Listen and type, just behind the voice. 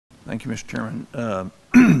Thank you, Mr.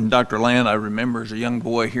 Chairman. Dr. Land, I remember as a young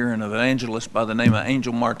boy hearing an evangelist by the name of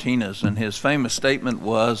Angel Martinez, and his famous statement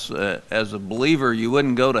was, as a believer, you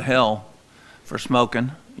wouldn't go to hell for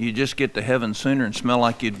smoking. You just get to heaven sooner and smell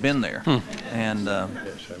like you'd been there. And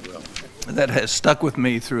Yes, I will. that has stuck with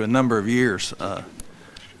me through a number of years.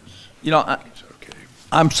 You know,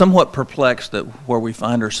 I'm somewhat perplexed at where we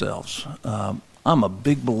find ourselves. I'm a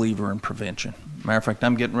big believer in prevention. Matter of fact,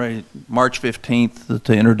 I'm getting ready March 15th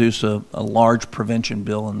to introduce a large prevention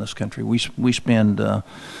bill in this country. We spend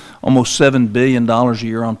almost $7 billion a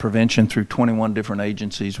year on prevention through 21 different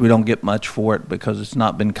agencies. We don't get much for it because it's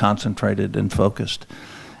not been concentrated and focused.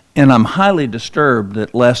 And I'm highly disturbed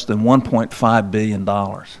that less than $1.5 billion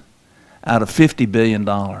out of $50 billion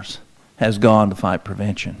has gone to fight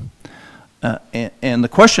prevention. And the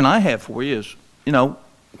question I have for you is, you know,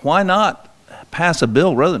 why not pass a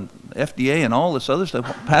bill rather than FDA and all this other stuff,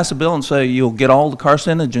 pass a bill and say you'll get all the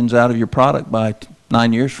carcinogens out of your product by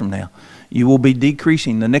 9 years from now. You will be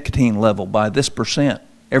decreasing the nicotine level by this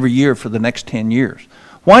 % every year for the next 10 years.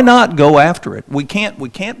 Why not go after it? We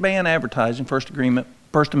can't ban advertising, First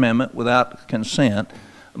Amendment, without consent,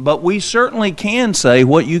 but we certainly can say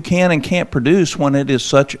what you can and can't produce when it is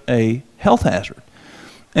such a health hazard.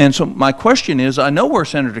 And so my question is, I know where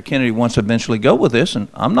Senator Kennedy wants to eventually go with this, and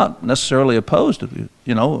I'm not necessarily opposed to,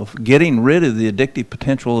 you know, of getting rid of the addictive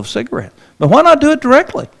potential of cigarettes. But why not do it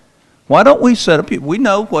directly? Why don't we set up, we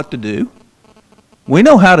know what to do. We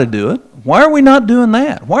know how to do it. Why are we not doing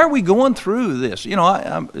that? Why are we going through this? You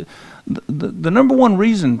know, the number one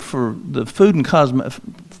reason for the Food and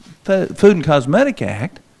Cosmetic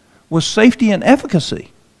Act was safety and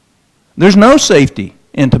efficacy. There's no safety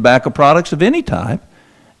in tobacco products of any type.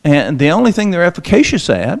 And the only thing they're efficacious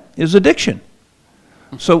at is addiction.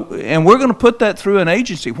 So, and we're going to put that through an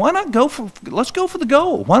agency. Why not go for, let's go for the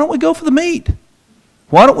goal. Why don't we go for the meat?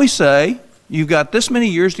 Why don't we say, you've got this many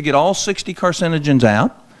years to get all 60 carcinogens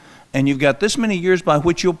out, and you've got this many years by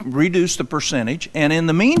which you'll reduce the percentage, and in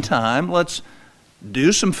the meantime, let's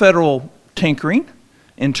do some federal tinkering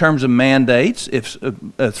in terms of mandates, if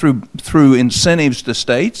through incentives to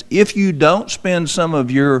states. If you don't spend some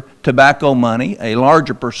of your tobacco money, a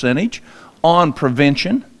larger percentage, on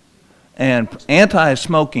prevention and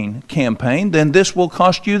anti-smoking campaign, then this will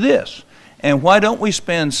cost you this. And why don't we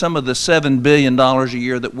spend some of the $7 billion a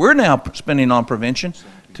year that we're now spending on prevention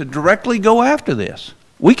to directly go after this?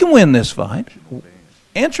 We can win this fight.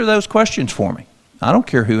 Answer those questions for me. I don't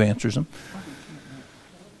care who answers them.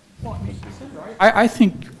 I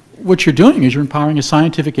think what you're doing is you're empowering a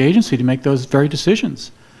scientific agency to make those very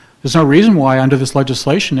decisions. There's no reason why under this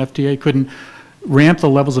legislation FDA couldn't ramp the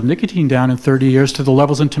levels of nicotine down in 30 years to the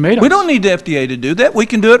levels in tomatoes. We don't need the FDA to do that. We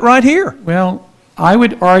can do it right here. Well, I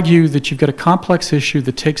would argue that you've got a complex issue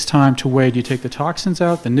that takes time to weigh. Do you take the toxins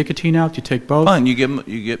out, the nicotine out? Do you take both? Fine.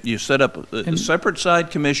 You set up a separate side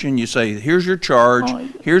commission. You say, here's your charge.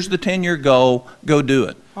 Here's the 10-year goal. Go do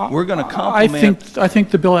it. We're going to complement. I think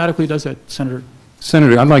the bill adequately does that, Senator.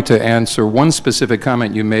 Senator, I'd like to answer one specific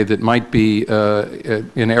comment you made that might be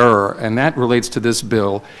in error, and that relates to this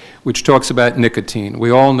bill, which talks about nicotine.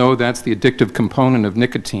 We all know that's the addictive component of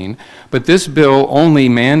nicotine, but this bill only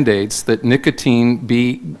mandates that nicotine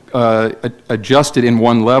be adjusted in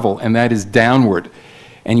one level, and that is downward.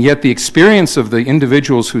 And yet the experience of the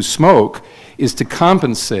individuals who smoke is to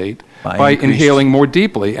compensate by inhaling more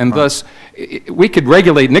deeply. And thus, we could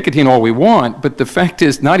regulate nicotine all we want, but the fact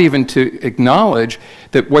is not even to acknowledge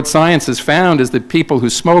that what science has found is that people who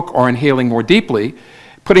smoke are inhaling more deeply,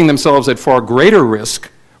 putting themselves at far greater risk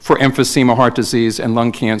for emphysema, heart disease, and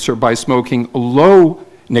lung cancer by smoking low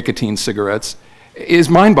nicotine cigarettes is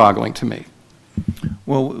mind-boggling to me.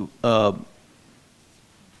 Well,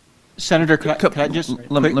 Senator, could I just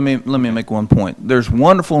let me make one point. There's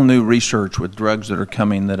wonderful new research with drugs that are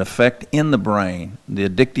coming that affect in the brain the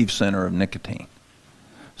addictive center of nicotine.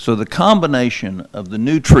 So the combination of the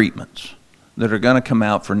new treatments that are going to come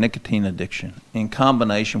out for nicotine addiction in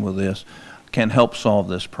combination with this can help solve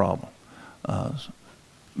this problem.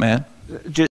 Matt?